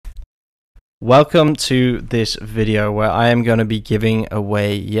Welcome to this video where I am going to be giving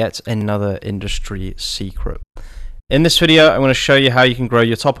away yet another industry secret. In this video, I'm going to show you how you can grow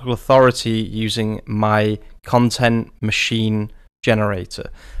your topical authority using my content machine generator.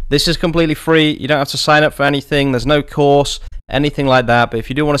 This is completely free. You don't have to sign up for anything. There's no course, anything like that. But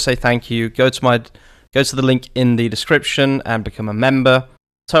if you do want to say thank you, go to the link in the description and become a member.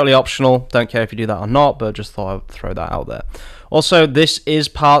 Totally optional. Don't care if you do that or not, but just thought I'd throw that out there. Also, this is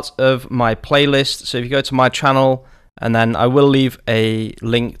part of my playlist. So if you go to my channel, and then I will leave a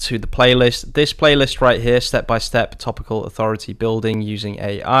link to the playlist. This playlist right here, step-by-step topical authority building using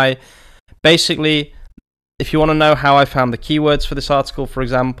AI. Basically, if you want to know how I found the keywords for this article, for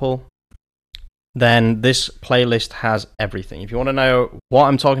example, then this playlist has everything. If you want to know what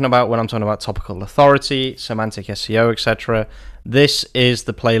I'm talking about when I'm talking about topical authority, semantic SEO, etc., this is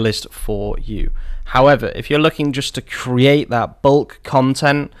the playlist for you. However, if you're looking just to create that bulk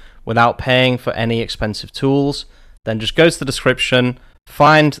content without paying for any expensive tools, then just go to the description,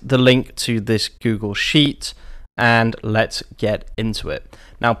 find the link to this Google Sheet, and let's get into it.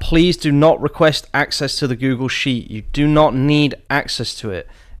 Now, please do not request access to the Google Sheet. You do not need access to it.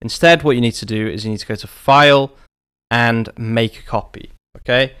 Instead, what you need to do is you need to go to File and Make a Copy,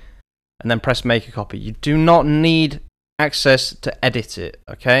 okay? And then press Make a Copy. You do not need access to edit it,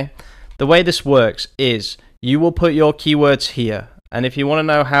 okay? The way this works is you will put your keywords here. And if you want to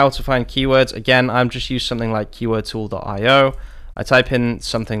know how to find keywords, again, I'm just use something like keywordtool.io. I type in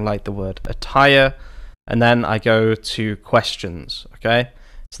something like the word attire, and then I go to questions, okay?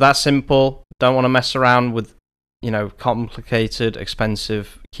 So that's simple. Don't want to mess around with, complicated,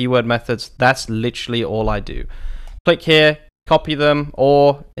 expensive keyword methods. That's literally all I do. Click here, copy them,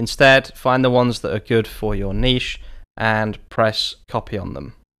 or instead find the ones that are good for your niche and press copy on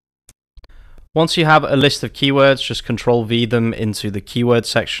them. Once you have a list of keywords, just Control-V them into the keyword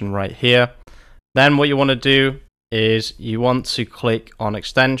section right here. Then what you want to do is you want to click on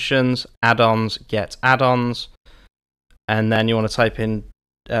extensions, add-ons, get add-ons, and then you want to type in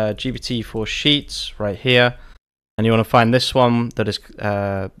GPT for Sheets right here, and you want to find this one that is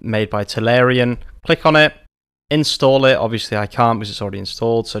made by Talarian. Click on it, install it. Obviously I can't because it's already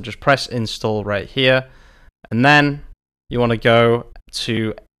installed, so just press install right here, and then you want to go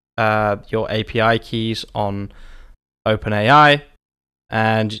to your API keys on OpenAI,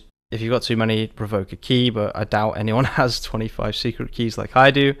 and if you've got too many, revoke a key, but I doubt anyone has 25 secret keys like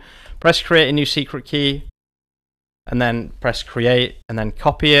I do. Press create a new secret key, and then press create, and then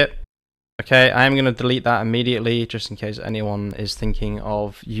copy it. Okay, I am going to delete that immediately, just in case anyone is thinking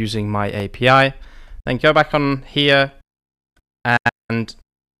of using my API. Then go back on here, and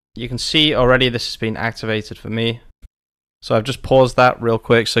you can see already this has been activated for me. So I've just paused that real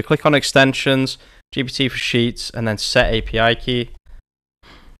quick. So click on extensions, GPT for Sheets, and then set API key.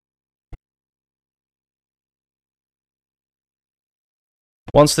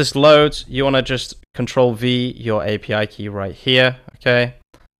 Once this loads, you want to just Control-V your API key right here, okay?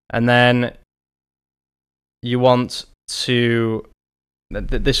 And then you want to,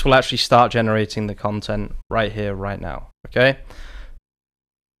 this will actually start generating the content right here, right now, okay?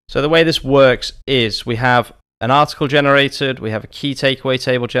 So the way this works is we have an article generated, we have a key takeaway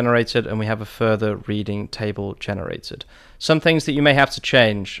table generated, and we have a further reading table generated. Some things that you may have to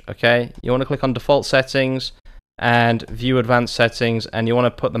change, okay? You want to click on default settings and view advanced settings, and you want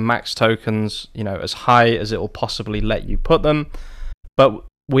to put the max tokens, as high as it will possibly let you put them. But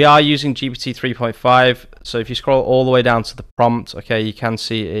we are using GPT 3.5, so if you scroll all the way down to the prompt, okay, you can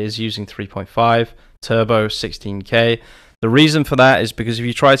see it is using 3.5, turbo 16K. The reason for that is because if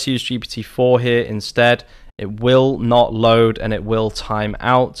you try to use GPT-4 here instead, it will not load and it will time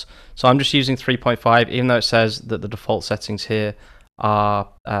out. So I'm just using 3.5, even though it says that the default settings here are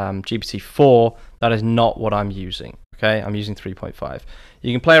GPT-4, that is not what I'm using. Okay, I'm using 3.5.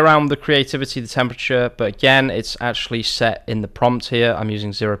 You can play around with the creativity, the temperature, but again, it's actually set in the prompt here. I'm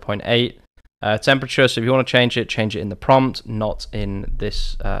using 0.8 temperature, so if you want to change it in the prompt, not in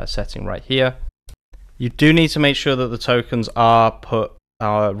this setting right here. You do need to make sure that the tokens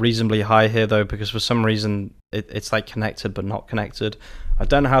are reasonably high here though, because for some reason it's like connected but not connected. I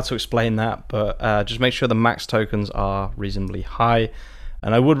don't know how to explain that, but just make sure the max tokens are reasonably high.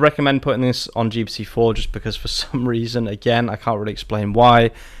 And I would recommend putting this on GPT-4 just because for some reason, again, I can't really explain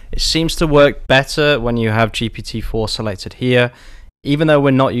why, it seems to work better when you have GPT-4 selected here, even though we're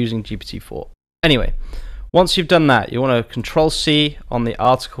not using GPT-4. Anyway, once you've done that, you want to Control-C on the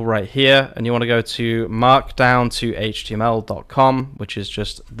article right here, and you want to go to markdown to html.com, which is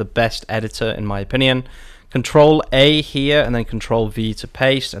just the best editor in my opinion. Control-A here, and then Control-V to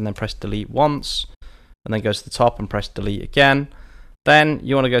paste, and then press delete once, and then go to the top and press delete again. Then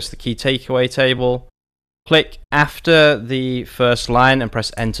you want to go to the key takeaway table, click after the first line and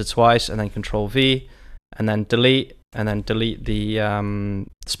press enter twice, and then Control V, and then delete the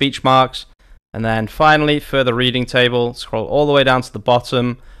speech marks. And then finally, further reading table, scroll all the way down to the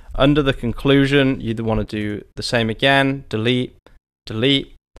bottom. Under the conclusion, you'd want to do the same again, delete.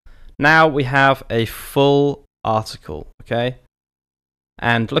 Now we have a full article, okay?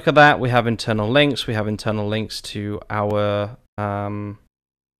 And look at that, we have internal links. We have internal links to our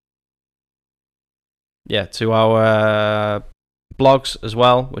blogs as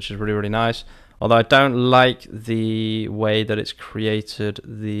well, which is really, really nice. Although I don't like the way that it's created.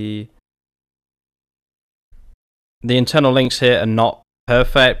 The internal links here are not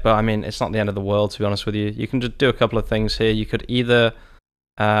perfect, but I mean, it's not the end of the world, to be honest with you. You can just do a couple of things here. You could either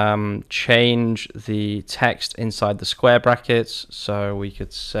change the text inside the square brackets. So we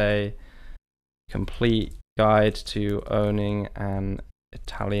could say complete guide to owning an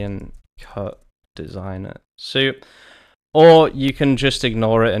Italian cut designer suit. Or you can just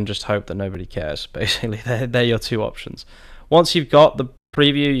ignore it and just hope that nobody cares. Basically, they're your two options. Once you've got the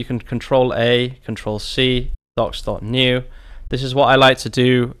preview, you can Control A, Control C, docs.new. This is what I like to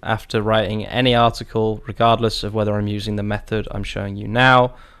do after writing any article, regardless of whether I'm using the method I'm showing you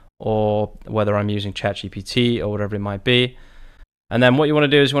now or whether I'm using ChatGPT or whatever it might be. And then what you want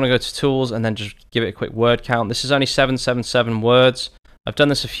to do is you want to go to Tools and then just give it a quick word count. This is only 777 words. I've done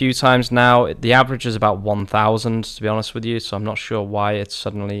this a few times now. The average is about 1,000, to be honest with you, so I'm not sure why it's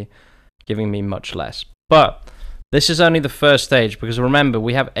suddenly giving me much less. But this is only the first stage, because remember,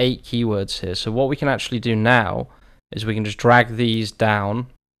 we have 8 keywords here. So what we can actually do now is we can just drag these down.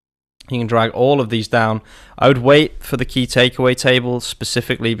 You can drag all of these down. I would wait for the key takeaway table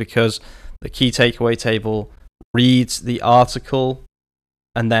specifically because the key takeaway table reads the article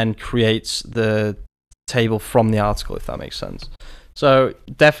and then creates the table from the article, if that makes sense. So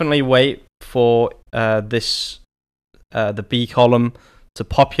definitely wait for the B column to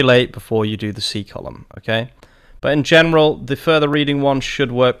populate before you do the C column, okay? But in general, the further reading one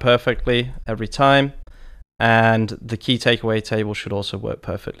should work perfectly every time, and the key takeaway table should also work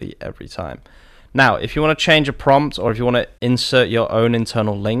perfectly every time. Now, if you want to change a prompt or if you want to insert your own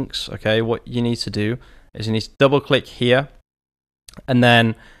internal links, okay, what you need to do is you need to double click here, and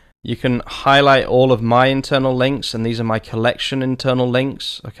then you can highlight all of my internal links, and these are my collection internal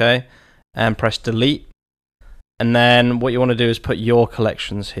links, okay, and press delete. And then what you want to do is put your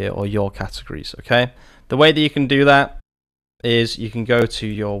collections here or your categories, okay? The way that you can do that is you can go to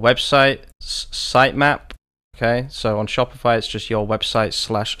your website, sitemap, okay? So on Shopify, it's just your website /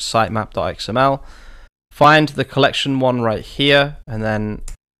 sitemap.xml. Find the collection one right here and then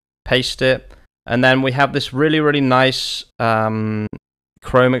paste it. And then we have this really, really nice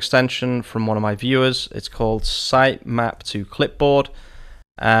Chrome extension from one of my viewers. It's called Sitemap to Clipboard.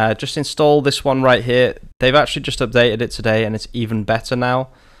 Just install this one right here. They've actually just updated it today and it's even better now.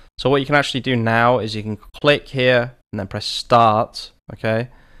 So what you can actually do now is you can click here and then press start, okay?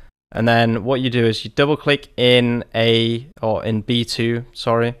 And then what you do is you double click in B2,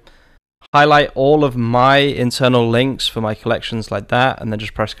 sorry. Highlight all of my internal links for my collections like that, and then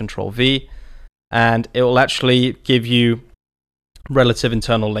just press Control V. And it will actually give you relative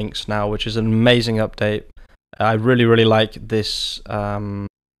internal links now, which is an amazing update. I really, really like this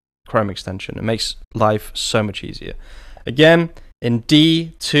Chrome extension. It makes life so much easier. Again, in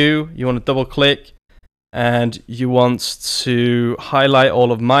D2, you want to double click and you want to highlight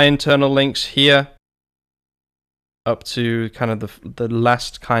all of my internal links here up to kind of the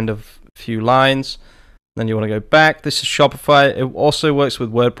last kind of few lines. Then you want to go back. This is Shopify. It also works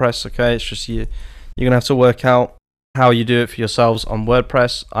with WordPress, okay? It's just you're going to have to work out how you do it for yourselves on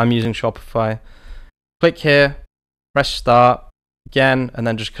WordPress. I'm using Shopify. Click here, press start again, and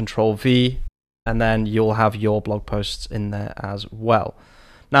then just Control V, and then you'll have your blog posts in there as well.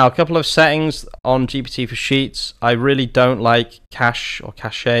 Now, a couple of settings on GPT for Sheets. I really don't like cache or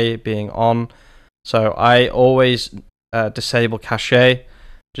cache being on, so I always disable cache,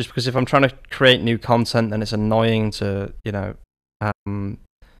 just because if I'm trying to create new content, then it's annoying to,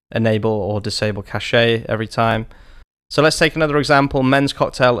 enable or disable cache every time. So let's take another example, men's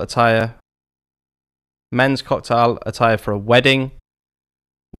cocktail attire for a wedding.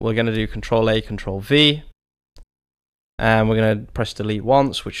 We're going to do Control A, Control V, and we're going to press delete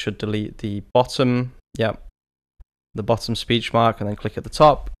once, which should delete the bottom, the bottom speech mark, and then click at the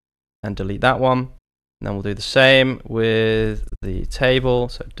top and delete that one. And then we'll do the same with the table,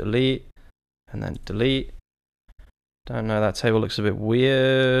 so delete and then delete. Don't know, that table looks a bit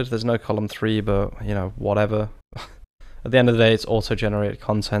weird. There's no column 3, but whatever. At the end of the day, it's auto-generated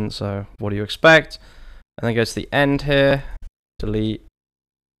content, so what do you expect? And then go to the end here, delete,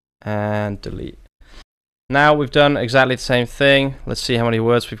 and delete. Now we've done exactly the same thing. Let's see how many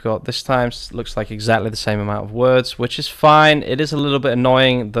words we've got this time. Looks like exactly the same amount of words, which is fine. It is a little bit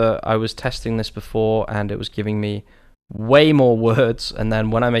annoying that I was testing this before and it was giving me way more words, and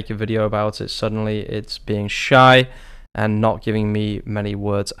then when I make a video about it, suddenly it's being shy and not giving me many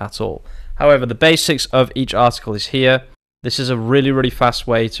words at all. However, the basics of each article is here. This is a really fast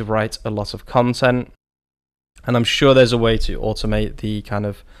way to write a lot of content, and I'm sure there's a way to automate the kind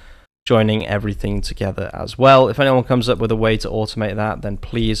of joining everything together as well. If anyone comes up with a way to automate that, then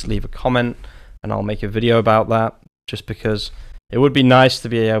please leave a comment and I'll make a video about that, just because it would be nice to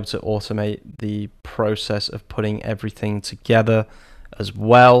be able to automate the process of putting everything together as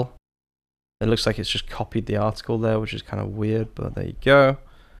well. It looks like it's just copied the article there, which is kind of weird, but there you go.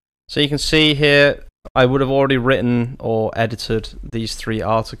 So you can see here, I would have already written or edited these 3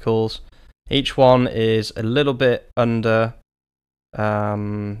 articles. Each one is a little bit under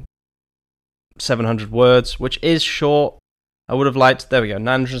 700 words, which is short. I would have liked, there we go,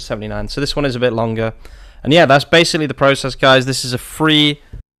 979. So this one is a bit longer. And yeah, that's basically the process, guys. This is a free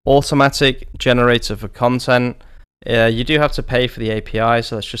automatic generator for content. You do have to pay for the API,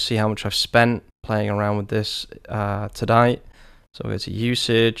 so let's just see how much I've spent playing around with this tonight. So we'll go to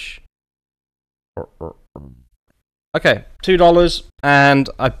usage. Okay, $2, and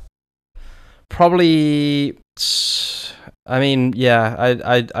I probably, I mean, yeah,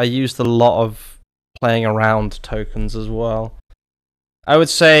 I used a lot of playing around tokens as well. I would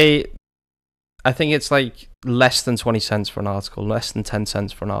say, I think it's like less than 20 cents for an article, less than 10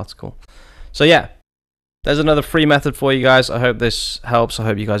 cents for an article. So yeah, there's another free method for you guys. I hope this helps. I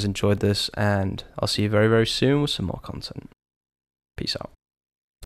hope you guys enjoyed this, and I'll see you very soon with some more content. Peace out.